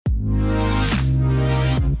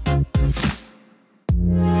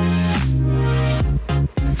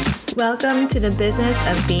Welcome to the business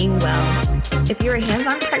of being well. If you're a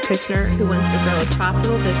hands-on practitioner who wants to grow a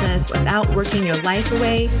profitable business without working your life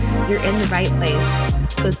away, you're in the right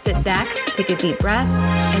place. So sit back, take a deep breath,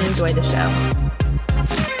 and enjoy the show.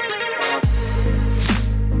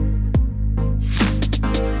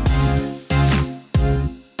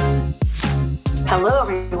 Hello,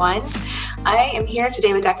 everyone. I am here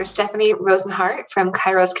today with Dr. Stephanie Rozenhart from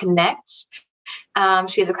Kairos Connect.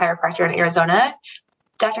 She is a chiropractor in Arizona.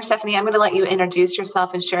 Dr. Stephanie, I'm going to let you introduce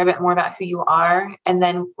yourself and share a bit more about who you are. And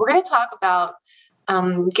then we're going to talk about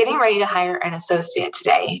getting ready to hire an associate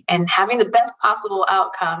today and having the best possible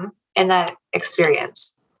outcome in that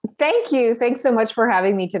experience. Thank you. Thanks so much for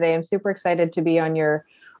having me today. I'm super excited to be on your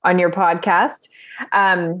podcast.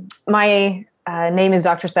 My name is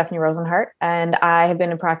Dr. Stephanie Rozenhart, and I have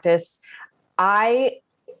been in practice.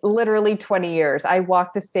 Literally 20 years. I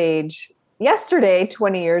walked the stage yesterday,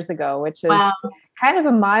 20 years ago, which is kind of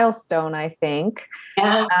a milestone, I think.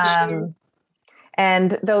 Yeah, sure.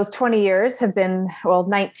 And those 20 years have been,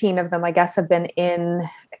 19 of them, I guess, have been in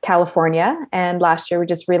California. And last year we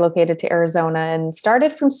just relocated to Arizona and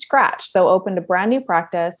started from scratch. So opened a brand new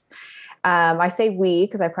practice. I say we,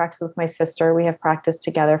 because I practice with my sister. We have practiced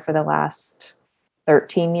together for the last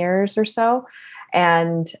 13 years or so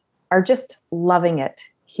and are just loving it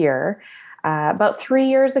here. About 3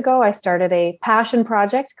 years ago, I started a passion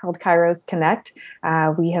project called Kairos Connect.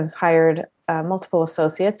 We have hired multiple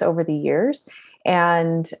associates over the years,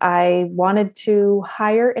 and I wanted to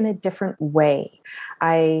hire in a different way.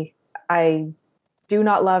 I do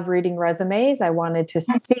not love reading resumes. I wanted to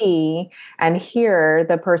see and hear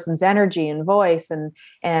the person's energy and voice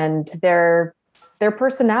and their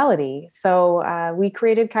personality. So we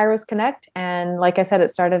created Kairos Connect. And like I said, it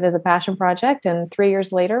started as a passion project. And 3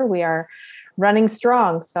 years later, we are running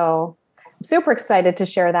strong. So I'm super excited to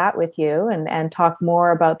share that with you and talk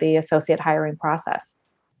more about the associate hiring process.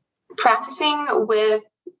 Practicing with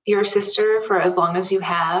your sister for as long as you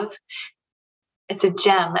have, it's a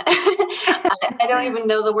gem. I don't even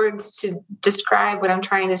know the words to describe what I'm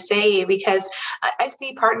trying to say, because I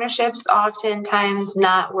see partnerships oftentimes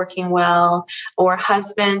not working well, or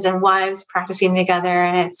husbands and wives practicing together,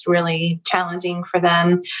 and it's really challenging for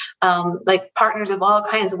them. Like partners of all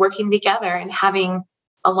kinds working together and having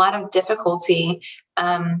a lot of difficulty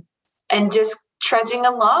and just trudging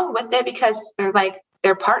along with it because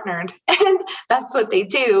they're partnered and that's what they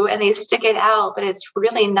do and they stick it out, but it's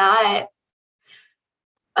really not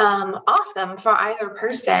awesome for either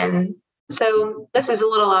person. So this is a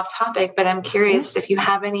little off topic, but I'm curious if you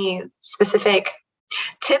have any specific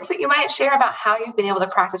tips that you might share about how you've been able to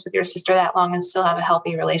practice with your sister that long and still have a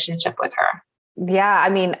healthy relationship with her. Yeah, I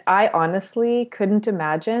mean, I honestly couldn't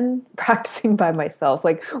imagine practicing by myself.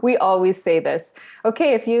 Like we always say this,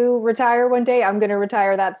 okay, if you retire one day, I'm going to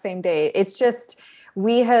retire that same day. It's just,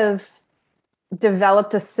 we have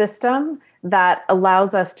developed a system that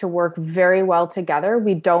allows us to work very well together.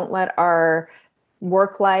 We don't let our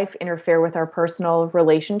work life interfere with our personal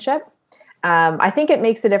relationship. I think it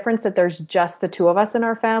makes a difference that there's just the two of us in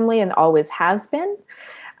our family and always has been.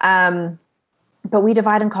 But we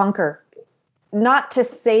divide and conquer. Not to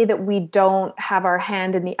say that we don't have our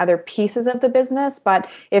hand in the other pieces of the business, but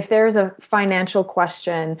if there's a financial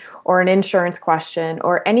question or an insurance question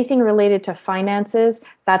or anything related to finances,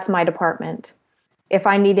 that's my department. If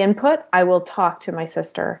I need input, I will talk to my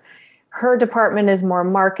sister. Her department is more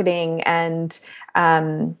marketing and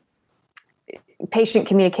patient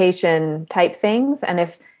communication type things. And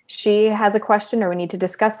if she has a question or we need to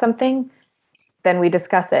discuss something, then we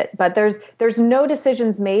discuss it. But there's no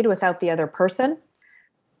decisions made without the other person,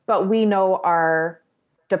 but we know our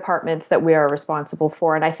departments that we are responsible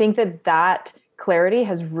for. And I think that clarity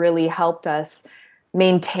has really helped us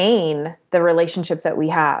maintain the relationship that we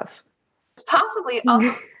have. It's possibly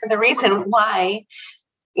also the reason why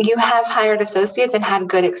you have hired associates and had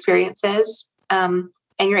good experiences, and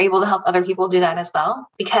you're able to help other people do that as well,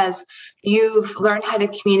 because you've learned how to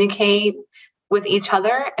communicate with each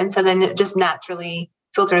other. And so then it just naturally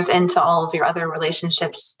filters into all of your other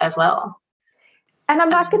relationships as well. And I'm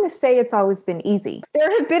not going to say it's always been easy. There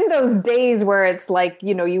have been those days where it's like,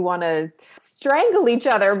 you want to strangle each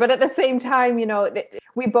other, but at the same time,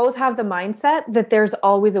 we both have the mindset that there's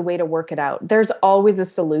always a way to work it out. There's always a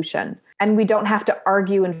solution, and we don't have to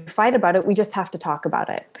argue and fight about it. We just have to talk about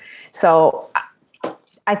it. So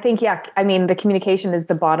I think, the communication is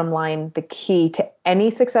the bottom line, the key to any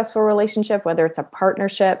successful relationship, whether it's a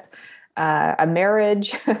partnership, a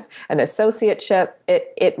marriage, an associateship.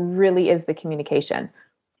 It really is the communication.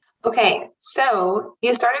 Okay, so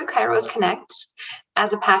you started Kairos Connect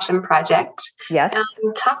as a passion project. Yes.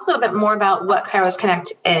 Talk a little bit more about what Kairos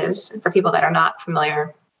Connect is for people that are not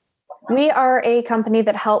familiar. We are a company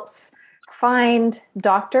that helps find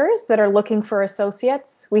doctors that are looking for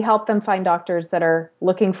associates. We help them find doctors that are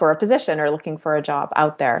looking for a position or looking for a job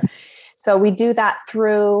out there. So we do that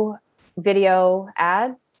through video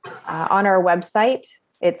ads on our website.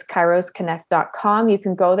 It's kairosconnect.com. You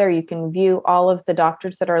can go there. You can view all of the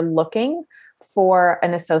doctors that are looking for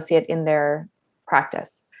an associate in their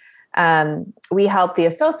practice. We help the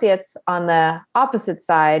associates on the opposite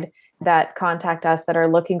side that contact us that are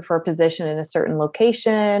looking for a position in a certain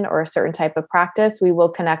location or a certain type of practice. We will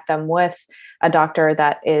connect them with a doctor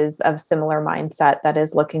that is of similar mindset that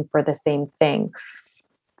is looking for the same thing.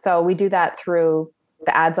 So we do that through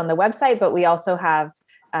the ads on the website, but we also have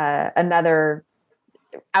another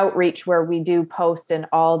outreach where we do post in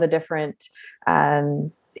all the different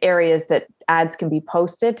areas that ads can be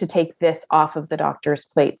posted to take this off of the doctor's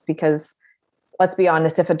plates. Because let's be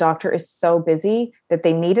honest, if a doctor is so busy that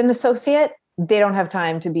they need an associate, they don't have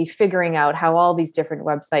time to be figuring out how all these different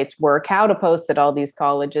websites work, how to post at all these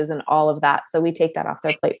colleges and all of that. So we take that off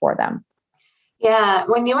their plate for them. Yeah,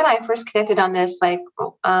 when you and I first connected on this, like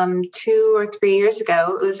 2 or 3 years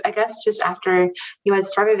ago, it was, I guess, just after you had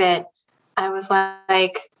started it, I was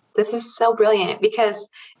like, this is so brilliant because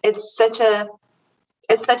it's such a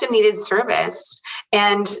needed service.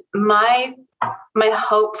 And my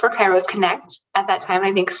hope for Kairos Connect at that time,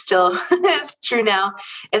 I think still is true now,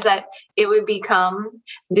 is that it would become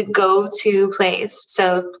the go-to place.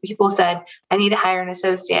 So people said, I need to hire an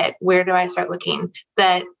associate. Where do I start looking?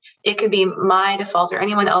 That it could be my default or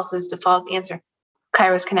anyone else's default answer.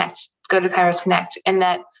 Kairos Connect, go to Kairos Connect. And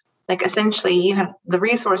that, like, essentially you have the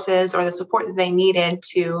resources or the support that they needed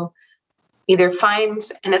to either find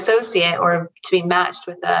an associate or to be matched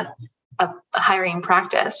with a hiring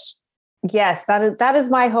practice. Yes, that is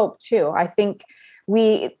my hope too. I think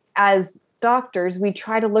we, as doctors, we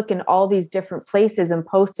try to look in all these different places and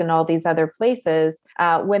post in all these other places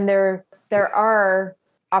when there are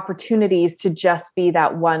opportunities to just be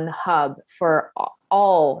that one hub for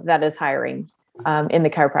all that is hiring in the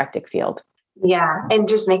chiropractic field. Yeah, and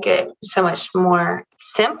just make it so much more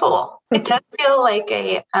simple. It does feel like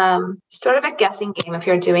a sort of a guessing game if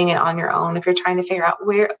you're doing it on your own, if you're trying to figure out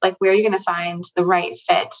where you're going to find the right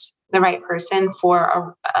fit, the right person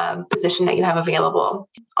for a position that you have available.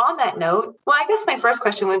 On that note, well, I guess my first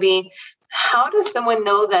question would be, how does someone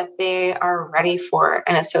know that they are ready for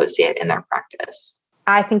an associate in their practice?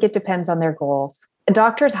 I think it depends on their goals.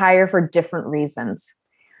 Doctors hire for different reasons.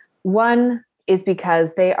 One is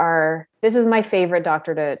because this is my favorite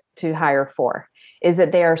doctor to hire for, is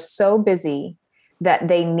that they are so busy that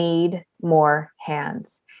they need more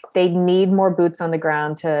hands. They need more boots on the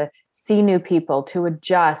ground to see new people, to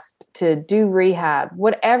adjust, to do rehab,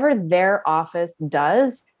 whatever their office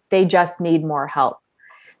does, they just need more help.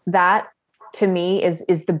 That to me is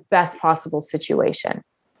the best possible situation.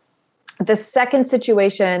 The second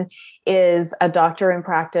situation is a doctor in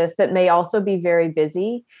practice that may also be very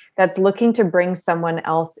busy, that's looking to bring someone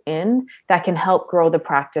else in that can help grow the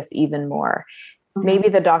practice even more. Mm-hmm. Maybe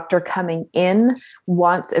the doctor coming in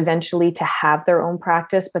wants eventually to have their own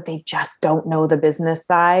practice, but they just don't know the business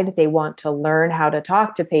side. They want to learn how to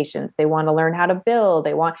talk to patients. They want to learn how to bill.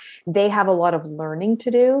 They have a lot of learning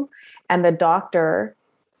to do, and the doctor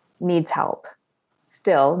needs help.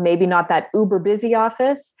 Still, maybe not that uber busy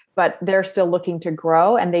office, but they're still looking to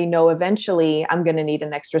grow, and they know eventually I'm going to need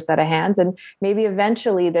an extra set of hands. And maybe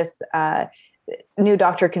eventually this new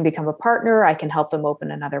doctor can become a partner. I can help them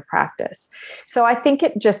open another practice. So I think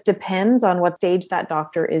it just depends on what stage that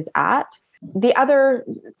doctor is at. The other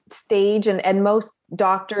stage, and most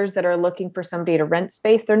doctors that are looking for somebody to rent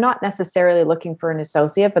space, they're not necessarily looking for an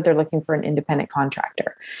associate, but they're looking for an independent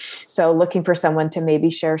contractor. So looking for someone to maybe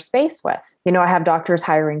share space with. I have doctors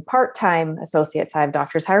hiring part-time associates. I have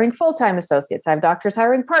doctors hiring full-time associates. I have doctors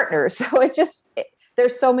hiring partners. So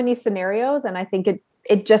there's so many scenarios, and I think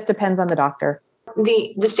it just depends on the doctor.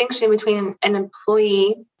 The distinction between an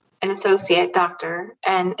employee, an associate doctor,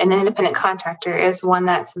 and an independent contractor is one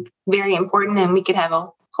that's very important, and we could have a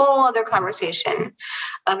whole other conversation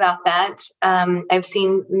about that. I've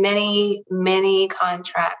seen many, many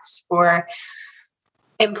contracts for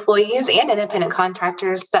employees and independent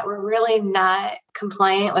contractors that were really not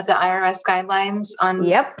compliant with the IRS guidelines on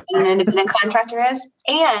what an independent contractor is.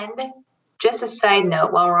 And just a side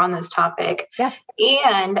note while we're on this topic,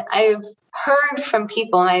 and I've heard from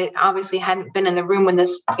people, and I obviously hadn't been in the room when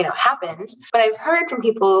this happened, but I've heard from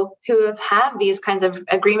people who have had these kinds of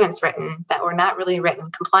agreements written that were not really written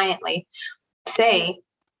compliantly say,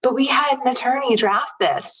 but we had an attorney draft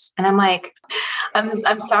this. And I'm like,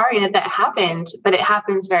 I'm sorry that happened, but it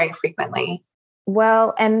happens very frequently.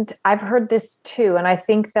 Well, and I've heard this too. And I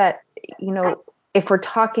think that, if we're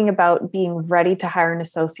talking about being ready to hire an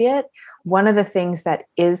associate, one of the things that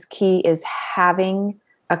is key is having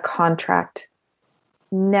a contract.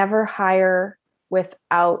 Never hire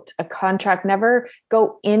without a contract. Never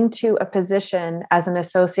go into a position as an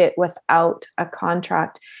associate without a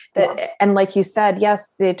contract. And like you said,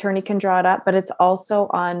 yes, the attorney can draw it up, but it's also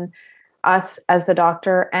on us as the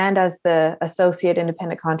doctor and as the associate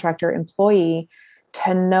independent contractor employee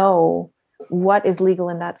to know what is legal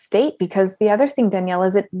in that state. Because the other thing, Danielle,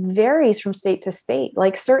 is it varies from state to state.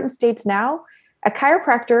 Like certain states now, a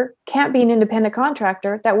chiropractor can't be an independent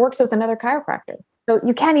contractor that works with another chiropractor. So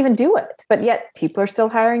you can't even do it, but yet people are still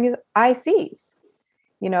hiring as ICs,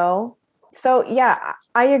 So yeah,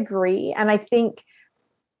 I agree. And I think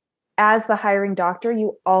as the hiring doctor,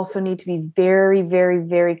 you also need to be very, very,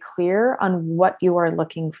 very clear on what you are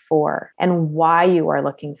looking for and why you are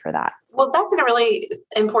looking for that. Well, that's a really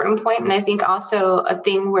important point. And I think also a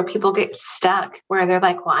thing where people get stuck, where they're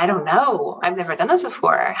like, well, I don't know. I've never done this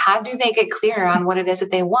before. How do they get clear on what it is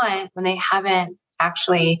that they want when they haven't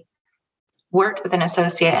actually worked with an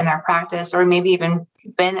associate in their practice, or maybe even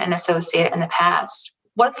been an associate in the past?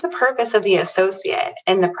 What's the purpose of the associate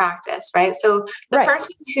in the practice, right? So the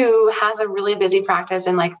person who has a really busy practice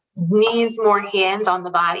and like needs more hands on the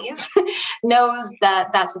bodies knows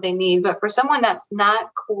that that's what they need. But for someone that's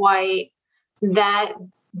not quite that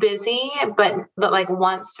busy, but like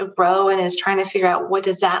wants to grow and is trying to figure out what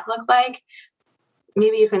does that look like,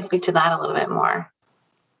 maybe you can speak to that a little bit more.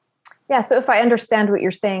 Yeah. So if I understand what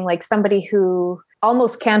you're saying, like somebody who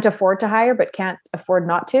almost can't afford to hire, but can't afford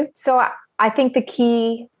not to. So I think the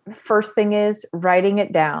key first thing is writing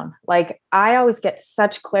it down. Like I always get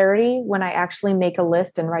such clarity when I actually make a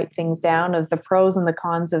list and write things down of the pros and the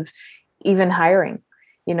cons of even hiring,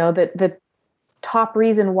 the top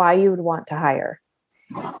reason why you would want to hire.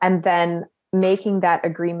 And then making that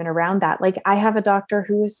agreement around that. Like I have a doctor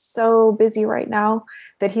who is so busy right now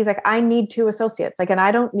that he's like, I need 2 associates. Like, and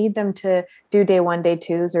I don't need them to do day 1, day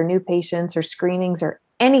 2s or new patients or screenings or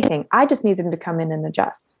anything. I just need them to come in and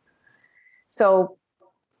adjust. So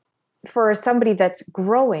for somebody that's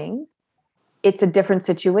growing, it's a different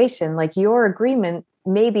situation. Like your agreement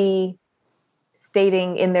may be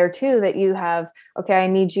stating in there too that you have, okay, I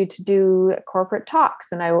need you to do corporate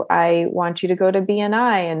talks and I want you to go to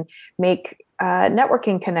BNI and make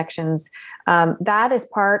networking connections. That is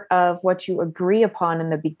part of what you agree upon in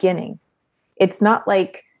the beginning. It's not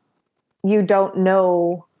like you don't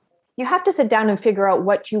know. You have to sit down and figure out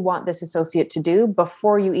what you want this associate to do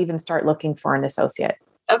before you even start looking for an associate.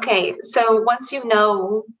 Okay. So once you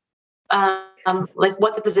know, like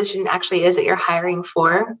what the position actually is that you're hiring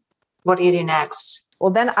for, what do you do next?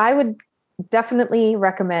 Well, then I would definitely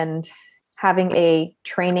recommend having a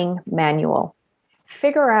training manual.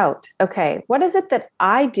 Figure out, okay, what is it that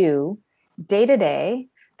I do day to day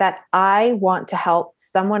that I want to help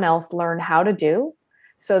someone else learn how to do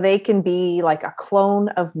so they can be like a clone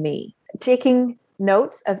of me? Taking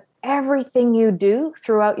notes of everything you do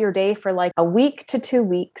throughout your day for like a week to 2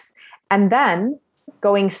 weeks, and then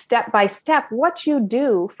going step by step what you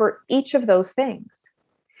do for each of those things.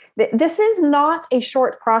 This is not a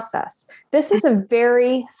short process. This is a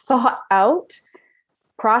very thought out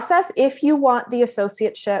process if you want the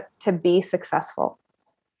associateship to be successful.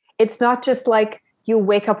 It's not just like you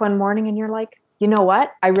wake up one morning and you're like, you know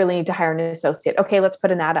what? I really need to hire an associate. Okay, let's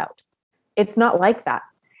put an ad out. It's not like that.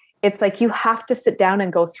 It's like you have to sit down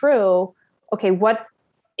and go through, okay, what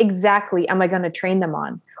exactly am I going to train them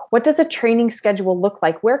on? What does a training schedule look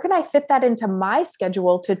like? Where can I fit that into my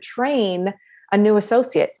schedule to train a new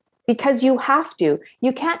associate? Because you have to.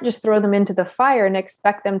 You can't just throw them into the fire and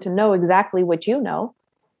expect them to know exactly what you know.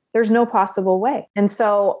 There's no possible way. And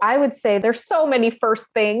so I would say there's so many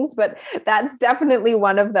first things, but that's definitely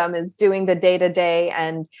one of them, is doing the day-to-day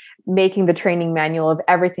and making the training manual of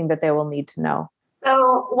everything that they will need to know.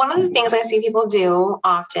 So one of the things I see people do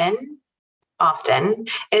often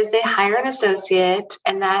is they hire an associate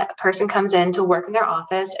and that person comes in to work in their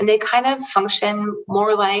office, and they kind of function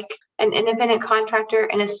more like an independent contractor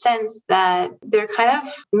in a sense that they're kind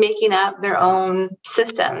of making up their own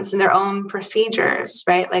systems and their own procedures,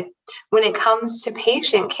 right? Like when it comes to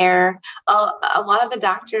patient care, a lot of the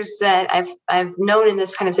doctors that I've known in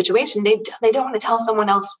this kind of situation, they don't want to tell someone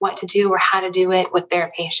else what to do or how to do it with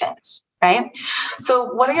their patients, right?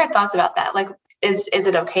 So what are your thoughts about that? Like, is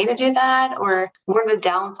it okay to do that? Or what are the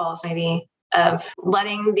downfalls maybe of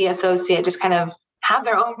letting the associate just kind of have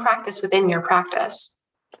their own practice within your practice?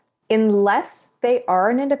 Unless they are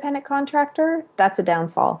an independent contractor, that's a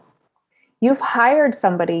downfall. You've hired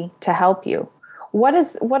somebody to help you. What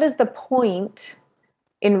is the point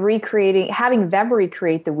in having them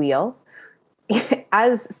recreate the wheel?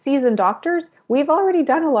 As seasoned doctors, we've already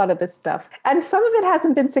done a lot of this stuff, and some of it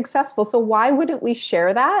hasn't been successful. So why wouldn't we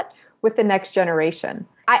share that with the next generation?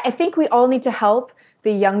 I think we all need to help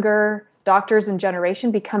the younger doctors and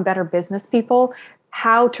generation become better business people,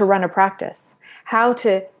 how to run a practice, how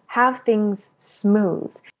to have things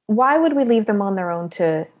smooth. Why would we leave them on their own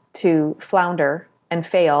to flounder and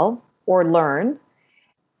fail or learn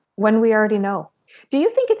when we already know? Do you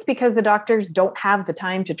think it's because the doctors don't have the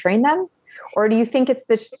time to train them? Or do you think it's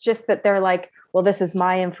just that they're like, well, this is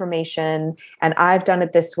my information and I've done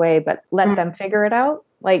it this way, but let them figure it out?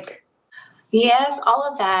 Like, yes, all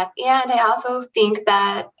of that. And I also think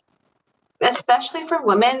that, especially for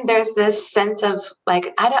women, there's this sense of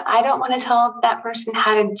like, I don't want to tell that person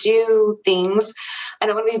how to do things. I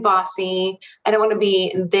don't want to be bossy. I don't want to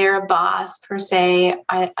be their boss per se.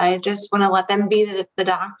 I just want to let them be the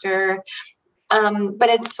doctor. But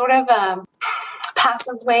it's sort of a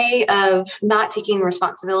passive way of not taking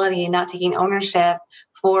responsibility and not taking ownership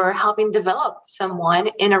for helping develop someone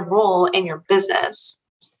in a role in your business.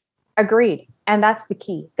 Agreed. And that's the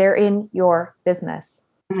key. They're in your business.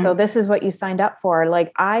 Mm-hmm. So this is what you signed up for.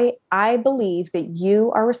 Like, I believe that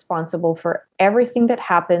you are responsible for everything that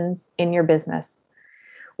happens in your business.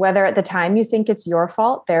 Whether at the time you think it's your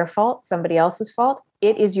fault, their fault, somebody else's fault,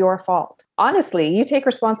 it is your fault. Honestly, you take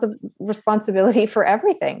responsibility for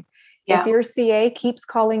everything. Yeah. If your CA keeps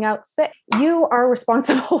calling out sick, you are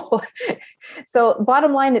responsible. So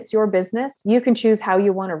bottom line, it's your business. You can choose how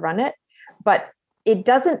you want to run it, but it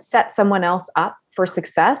doesn't set someone else up for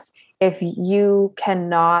success if you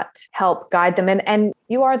cannot help guide them. And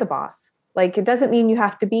you are the boss. Like, it doesn't mean you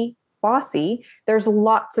have to be bossy. There's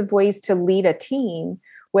lots of ways to lead a team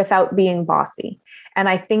without being bossy. And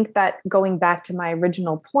I think that, going back to my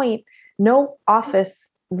original point, no office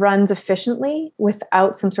runs efficiently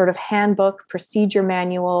without some sort of handbook, procedure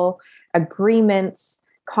manual, agreements,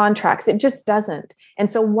 contracts. It just doesn't. And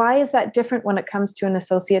so why is that different when it comes to an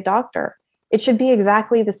associate doctor? It should be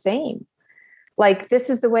exactly the same. Like, this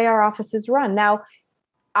is the way our offices run. Now,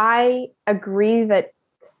 I agree that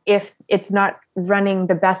if it's not running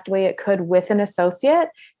the best way it could with an associate,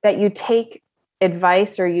 that you take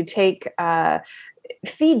advice or you take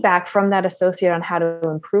feedback from that associate on how to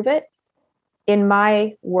improve it. In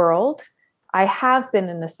my world, I have been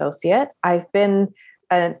an associate. I've been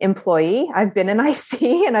an employee. I've been an IC,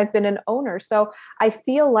 and I've been an owner. So I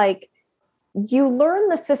feel like you learn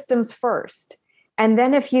the systems first. And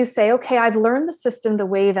then if you say, okay, I've learned the system the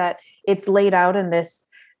way that it's laid out in this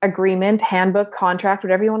agreement, handbook, contract,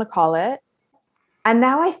 whatever you want to call it. And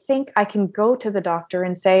now I think I can go to the doctor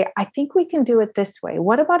and say, I think we can do it this way.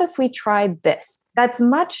 What about if we tried this? That's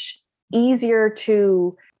much easier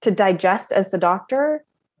to digest as the doctor,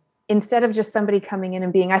 instead of just somebody coming in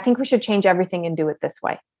and being, I think we should change everything and do it this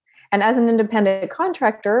way. And as an independent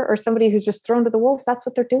contractor or somebody who's just thrown to the wolves, that's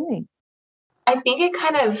what they're doing. I think it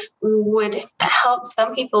kind of would help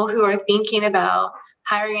some people who are thinking about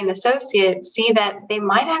hiring an associate see that they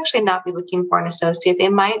might actually not be looking for an associate. They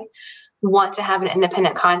might want to have an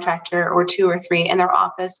independent contractor or 2 or 3 in their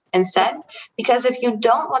office instead. Because if you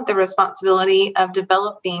don't want the responsibility of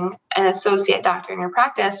developing an associate doctor in your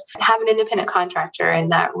practice, have an independent contractor in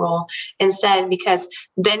that role instead, because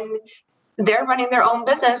then they're running their own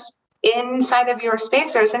business inside of your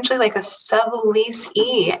space. They're essentially like a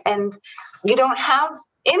subleasee, and you don't have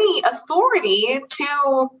any authority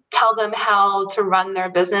to tell them how to run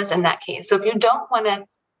their business in that case. So if you don't want to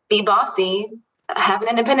be bossy, have an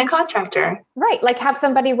independent contractor. Right. Like, have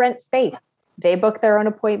somebody rent space. They book their own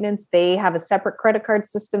appointments. They have a separate credit card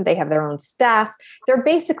system. They have their own staff. They're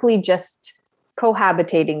basically just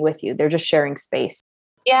cohabitating with you. They're just sharing space.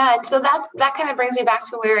 Yeah. And so that kind of brings me back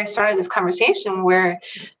to where I started this conversation, where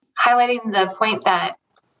highlighting the point that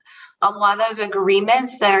a lot of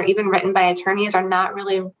agreements that are even written by attorneys are not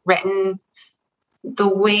really written the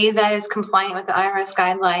way that is compliant with the IRS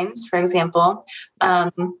guidelines, for example.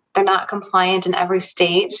 They're not compliant in every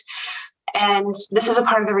state. And this is a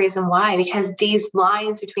part of the reason why, because these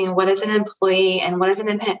lines between what is an employee and what is an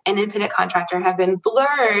independent contractor have been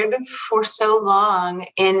blurred for so long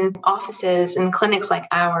in offices and clinics like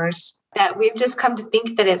ours that we've just come to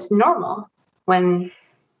think that it's normal when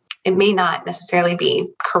it may not necessarily be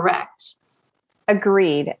correct.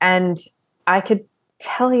 Agreed. And I could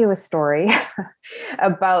tell you a story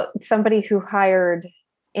about somebody who hired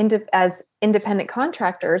as independent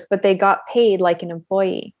contractors, but they got paid like an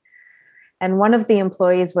employee. And one of the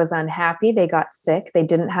employees was unhappy. They got sick. They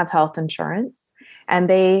didn't have health insurance. And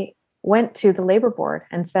they went to the labor board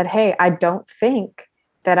and said, hey, I don't think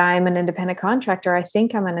that I'm an independent contractor. I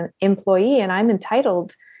think I'm an employee and I'm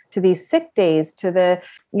entitled to these sick days, to the,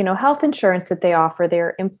 health insurance that they offer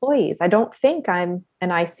their employees. I don't think I'm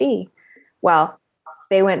an IC. Well,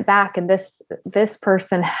 they went back, and this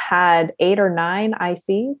person had 8 or 9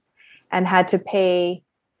 ICs and had to pay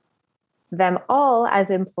them all as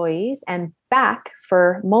employees, and back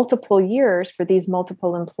for multiple years for these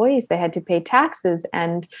multiple employees. They had to pay taxes,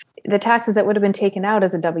 and the taxes that would have been taken out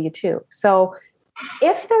as a W-2. So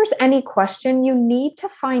if there's any question, you need to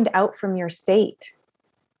find out from your state.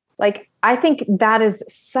 Like, I think that is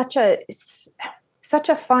such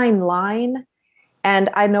a fine line.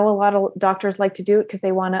 And I know a lot of doctors like to do it because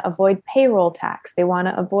they want to avoid payroll tax. They want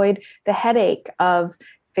to avoid the headache of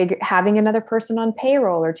having another person on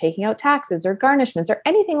payroll or taking out taxes or garnishments or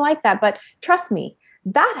anything like that. But trust me,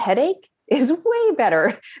 that headache is way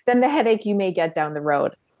better than the headache you may get down the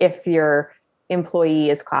road if your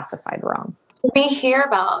employee is classified wrong. We hear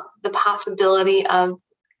about the possibility of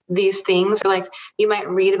these things, or like you might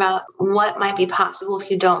read about what might be possible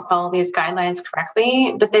if you don't follow these guidelines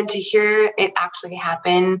correctly, but then to hear it actually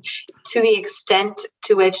happen to the extent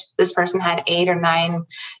to which this person had 8 or 9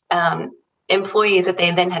 employees that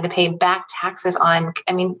they then had to pay back taxes on.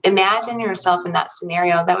 I mean, imagine yourself in that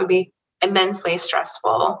scenario. That would be immensely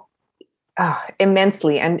stressful. Oh,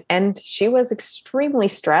 immensely. And she was extremely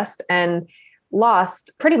stressed and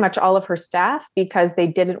lost pretty much all of her staff because they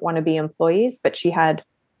didn't want to be employees, but she had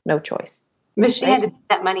no choice. But she had to get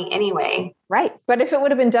that money anyway. Right. But if it would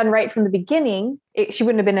have been done right from the beginning, she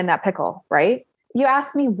wouldn't have been in that pickle, right? You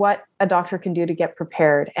asked me what a doctor can do to get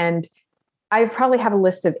prepared. And I probably have a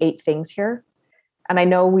list of 8 things here. And I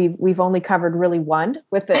know we've only covered really one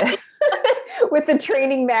with the with the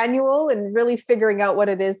training manual and really figuring out what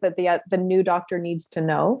it is that the new doctor needs to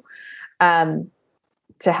know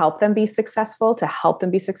to help them be successful,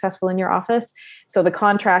 in your office. So the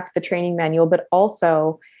contract, the training manual, but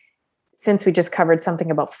also, since we just covered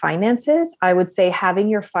something about finances, I would say having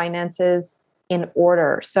your finances in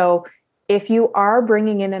order. So if you are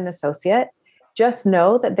bringing in an associate, just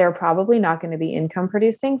know that they're probably not going to be income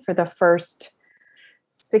producing for the first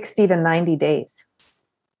 60 to 90 days.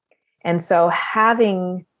 And so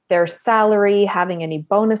having their salary, having any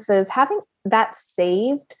bonuses, having that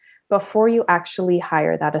saved before you actually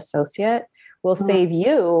hire that associate will save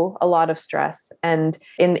you a lot of stress. And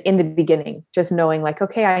in the beginning, just knowing like,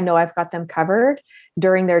 okay, I know I've got them covered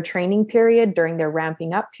during their training period, during their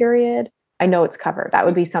ramping up period. I know it's covered. That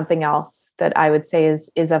would be something else that I would say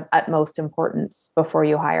is of utmost importance before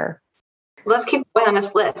you hire. Let's keep going on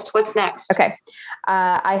this list. What's next? Okay.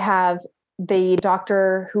 I have the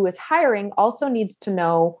doctor who is hiring also needs to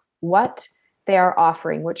know what they are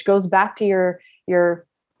offering, which goes back to your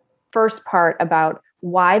first part about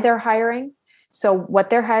why they're hiring. So what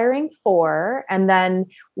they're hiring for, and then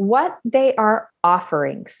what they are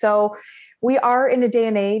offering. So we are in a day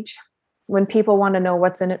and age when people want to know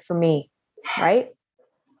what's in it for me, right?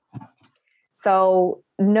 So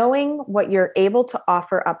knowing what you're able to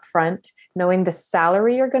offer up front, knowing the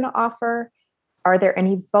salary you're going to offer. Are there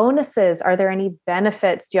any bonuses? Are there any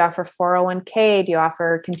benefits? Do you offer 401k? Do you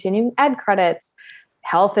offer continuing ed credits,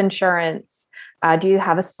 health insurance? Do you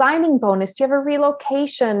have a signing bonus? Do you have a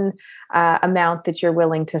relocation amount that you're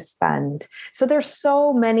willing to spend? So there's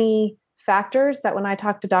so many factors that when I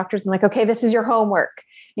talk to doctors, I'm like, okay, this is your homework.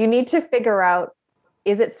 You need to figure out,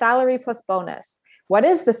 is it salary plus bonus? What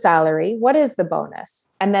is the salary? What is the bonus?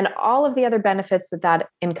 And then all of the other benefits that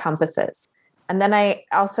encompasses. And then I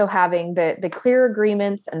also having the clear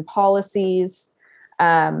agreements and policies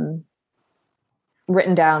written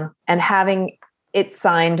down and having it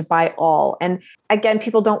signed by all. And again,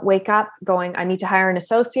 people don't wake up going, I need to hire an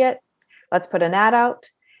associate. Let's put an ad out.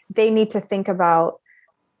 They need to think about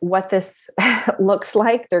what this looks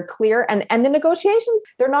like. They're clear. And the negotiations,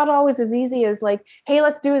 they're not always as easy as like, hey,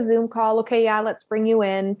 let's do a Zoom call. Okay, yeah, let's bring you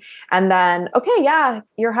in. And then, okay, yeah,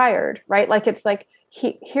 you're hired, right? Like, it's like,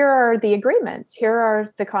 here are the agreements. Here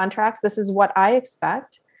are the contracts. This is what I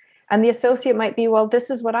expect. And the associate might be, well, this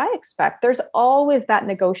is what I expect. There's always that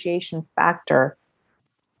negotiation factor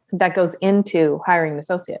that goes into hiring an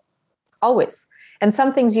associate. Always. And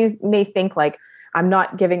some things you may think like, I'm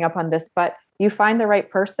not giving up on this, but you find the right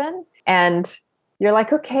person and you're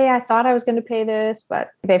like, okay, I thought I was going to pay this, but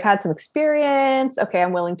they've had some experience. Okay,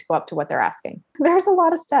 I'm willing to go up to what they're asking. There's a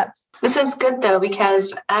lot of steps. This is good though,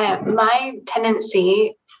 because my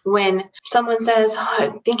tendency when someone says, oh,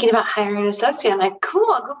 I'm thinking about hiring an associate, I'm like, cool,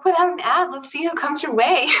 go put out an ad. Let's see who comes your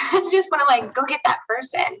way. I just want to like, go get that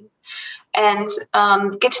person. and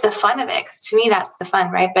get to the fun of it. 'Cause to me, that's the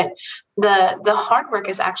fun, right? But the hard work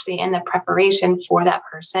is actually in the preparation for that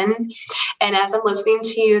person. And as I'm listening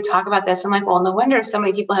to you talk about this, I'm like, well, no wonder so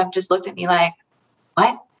many people have just looked at me like,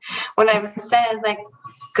 what? When I've said like,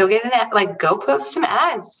 go get an ad, like go post some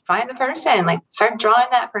ads, find the person, like start drawing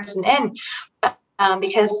that person in,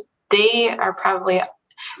 because they are probably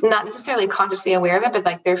not necessarily consciously aware of it, but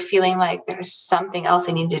like they're feeling like there's something else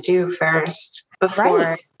they need to do first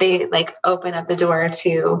before they like open up the door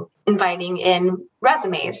to inviting in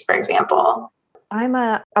resumes, for example. I'm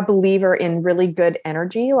a believer in really good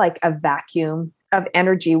energy, like a vacuum of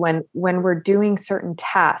energy when we're doing certain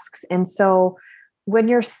tasks. And so when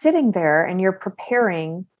you're sitting there and you're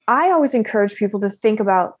preparing, I always encourage people to think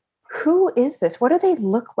about, who is this? What do they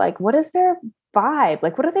look like? What is their vibe?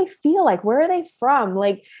 Like, what do they feel like? Where are they from?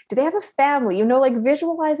 Like, do they have a family? Like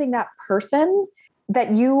visualizing that person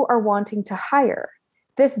that you are wanting to hire.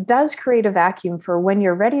 This does create a vacuum for when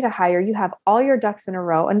you're ready to hire, you have all your ducks in a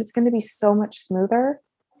row, and it's going to be so much smoother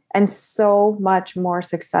and so much more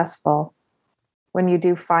successful when you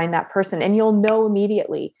do find that person, and you'll know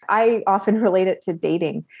immediately. I often relate it to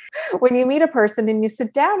dating. When you meet a person and you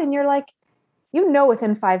sit down and you're like,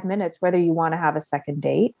 within 5 minutes whether you want to have a second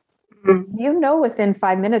date. Mm-hmm. Within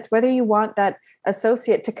 5 minutes whether you want that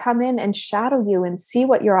associate to come in and shadow you and see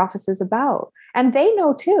what your office is about. And they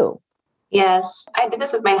know too. Yes, I did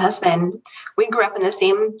this with my husband. We grew up in the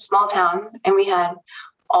same small town and we had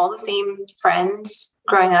all the same friends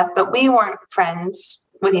growing up, but we weren't friends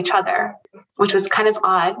with each other, which was kind of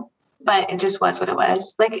odd, but it just was what it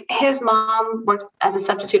was. Like his mom worked as a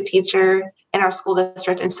substitute teacher in our school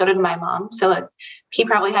district, and so did my mom. So like he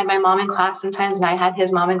probably had my mom in class sometimes, and I had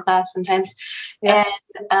his mom in class sometimes. Yeah.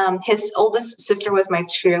 And his oldest sister was my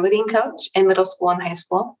cheerleading coach in middle school and high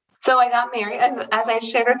school. So I got married, as I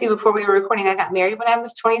shared with you before we were recording, I got married when I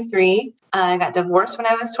was 23. I got divorced when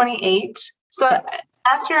I was 28. So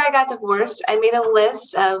after I got divorced, I made a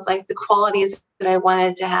list of like the qualities that I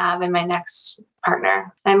wanted to have in my next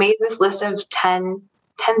partner. I made this list of 10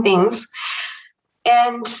 things.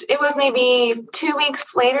 And it was maybe 2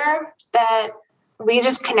 weeks later that we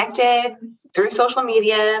just connected through social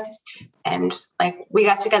media, and like we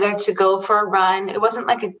got together to go for a run. It wasn't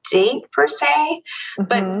like a date per se, mm-hmm.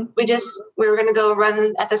 but we were going to go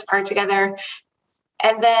run at this park together.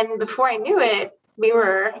 And then before I knew it, we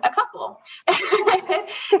were a couple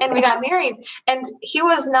and we got married. And he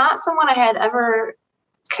was not someone I had ever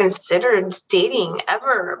considered dating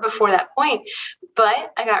ever before that point.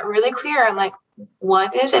 But I got really clear on like,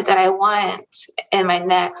 what is it that I want in my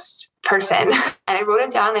next person? And I wrote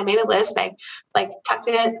it down. I made a list. I like tucked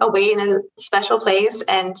it away in a special place.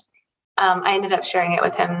 And I ended up sharing it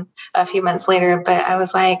with him a few months later. But I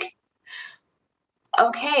was like,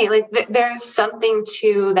 okay, like there's something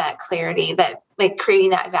to that clarity, that like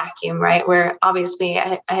creating that vacuum, right? Where obviously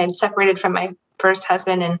I had separated from my first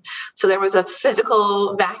husband. And so there was a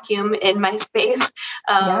physical vacuum in my space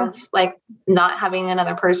of like not having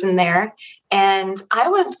another person there. And I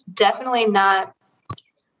was definitely not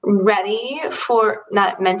ready for,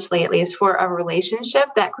 not mentally at least, for a relationship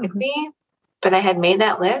that quickly, but I had made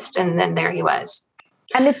that list and then there he was.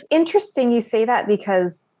 And it's interesting you say that,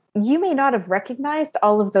 because you may not have recognized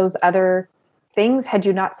all of those other things had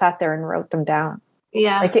you not sat there and wrote them down.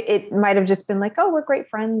 Yeah. Like it might have just been like, oh, we're great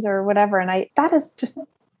friends or whatever. And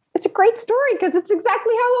it's a great story because it's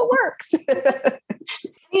exactly how it works. The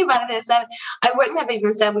thing about it is that I wouldn't have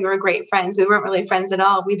even said we were great friends. We weren't really friends at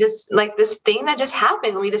all. We just like this thing that just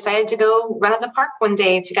happened. We decided to go run at the park one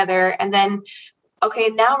day together. And then, okay,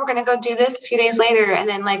 now we're going to go do this a few days later. And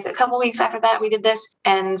then like a couple weeks after that, we did this.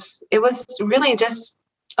 And it was really just,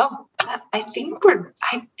 oh, I think we're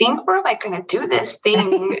like going to do this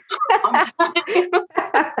thing for a long time.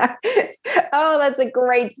 Oh, that's a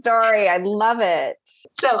great story. I love it.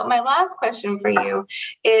 So my last question for you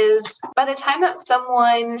is, by the time that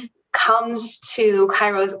someone comes to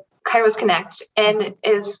Kairos Connect and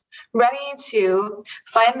is ready to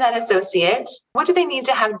find that associate, what do they need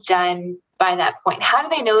to have done by that point? How do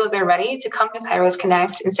they know that they're ready to come to Kairos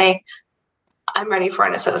Connect and say, I'm ready for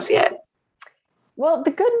an associate? Well,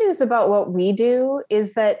 the good news about what we do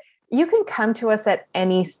is that you can come to us at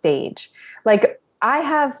any stage. Like I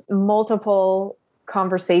have multiple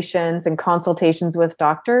conversations and consultations with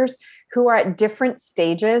doctors who are at different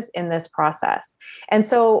stages in this process. And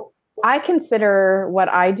so I consider what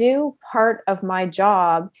I do, part of my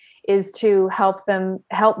job is to help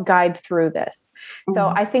guide through this. Mm-hmm. So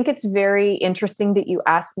I think it's very interesting that you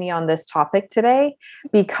asked me on this topic today,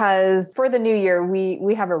 because for the new year,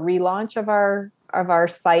 we have a relaunch of our our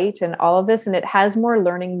site and all of this, and it has more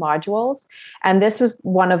learning modules. And this was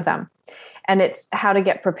one of them. And it's how to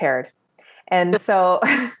get prepared. And so,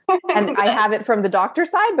 and I have it from the doctor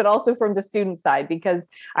side, but also from the student side, because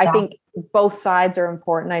I think both sides are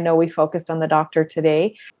important. I know we focused on the doctor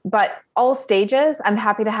today, but all stages, I'm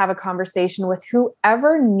happy to have a conversation with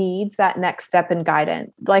whoever needs that next step in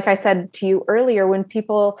guidance. Like I said to you earlier, when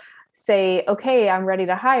people say, okay, I'm ready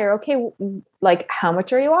to hire. Okay, like how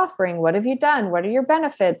much are you offering? What have you done? What are your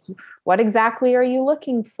benefits? What exactly are you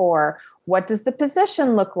looking for? What does the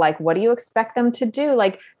position look like? What do you expect them to do?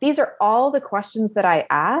 Like, these are all the questions that I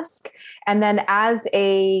ask. And then as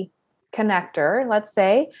a connector, let's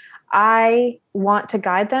say, I want to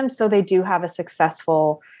guide them so they do have a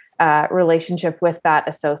successful relationship with that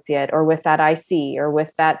associate or with that IC or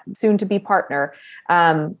with that soon to be partner.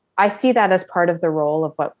 I see that as part of the role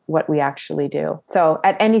of what we actually do. So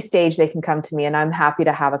at any stage, they can come to me and I'm happy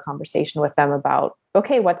to have a conversation with them about,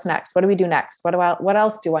 okay, what's next? What do we do next? What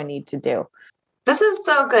else do I need to do? This is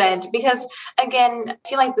so good because, again, I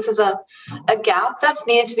feel like this is a gap that's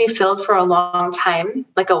needed to be filled for a long time,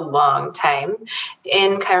 like a long time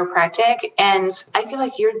in chiropractic. And I feel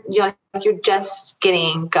like you're just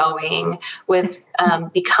getting going with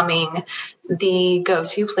becoming the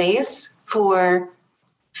go-to place for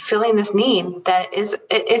filling this need that is,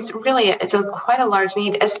 it's quite a large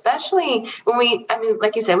need, especially when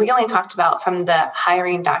like you said, we only talked about from the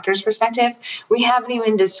hiring doctor's perspective. We haven't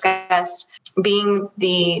even discussed being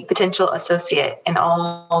the potential associate and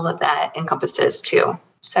all of that encompasses too.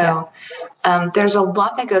 So there's a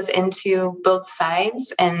lot that goes into both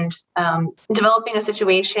sides and developing a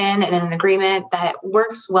situation and an agreement that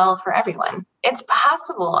works well for everyone. It's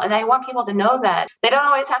possible. And I want people to know that they don't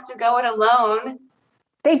always have to go it alone.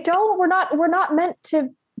 They don't. We're not meant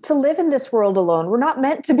to live in this world alone. We're not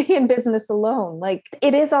meant to be in business alone. Like,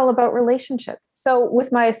 it is all about relationship. So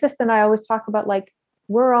with my assistant, I always talk about, like,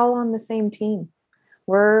 we're all on the same team.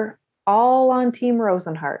 We're all on Team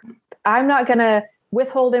Rozenhart. I'm not going to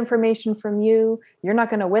withhold information from you. You're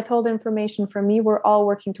not going to withhold information from me. We're all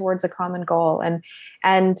working towards a common goal.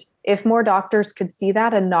 And if more doctors could see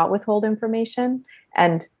that and not withhold information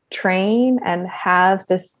and train and have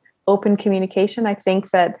this open communication, I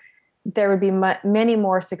think that there would be many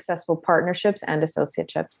more successful partnerships and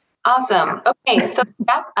associateships. Awesome. Okay. So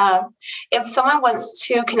if someone wants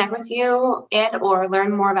to connect with you and or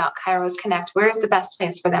learn more about Kairos Connect, where is the best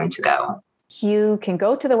place for them to go? You can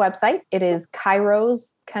go to the website. It is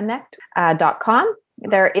kairosconnect.com.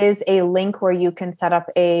 There is a link where you can set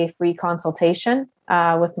up a free consultation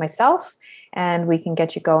with myself, and we can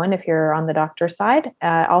get you going if you're on the doctor side.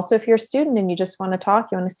 Also, if you're a student and you just want to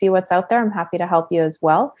talk, you want to see what's out there, I'm happy to help you as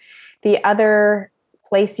well. The other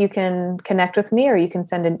place you can connect with me, or you can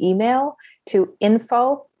send an email to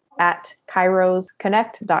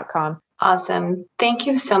info@kairosconnect.com. Awesome. Thank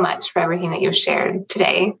you so much for everything that you've shared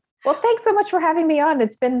today. Well, thanks so much for having me on.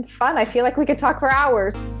 It's been fun. I feel like we could talk for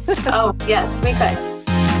hours. Oh, yes, we could.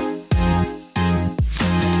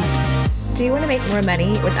 Do you want to make more money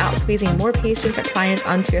without squeezing more patients or clients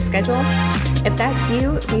onto your schedule? If that's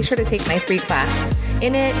you, be sure to take my free class.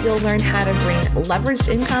 In it, you'll learn how to bring leveraged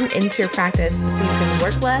income into your practice so you can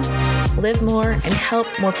work less, live more, and help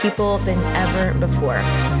more people than ever before.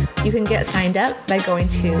 You can get signed up by going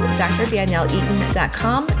to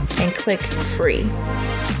drdanielleeaton.com and click free.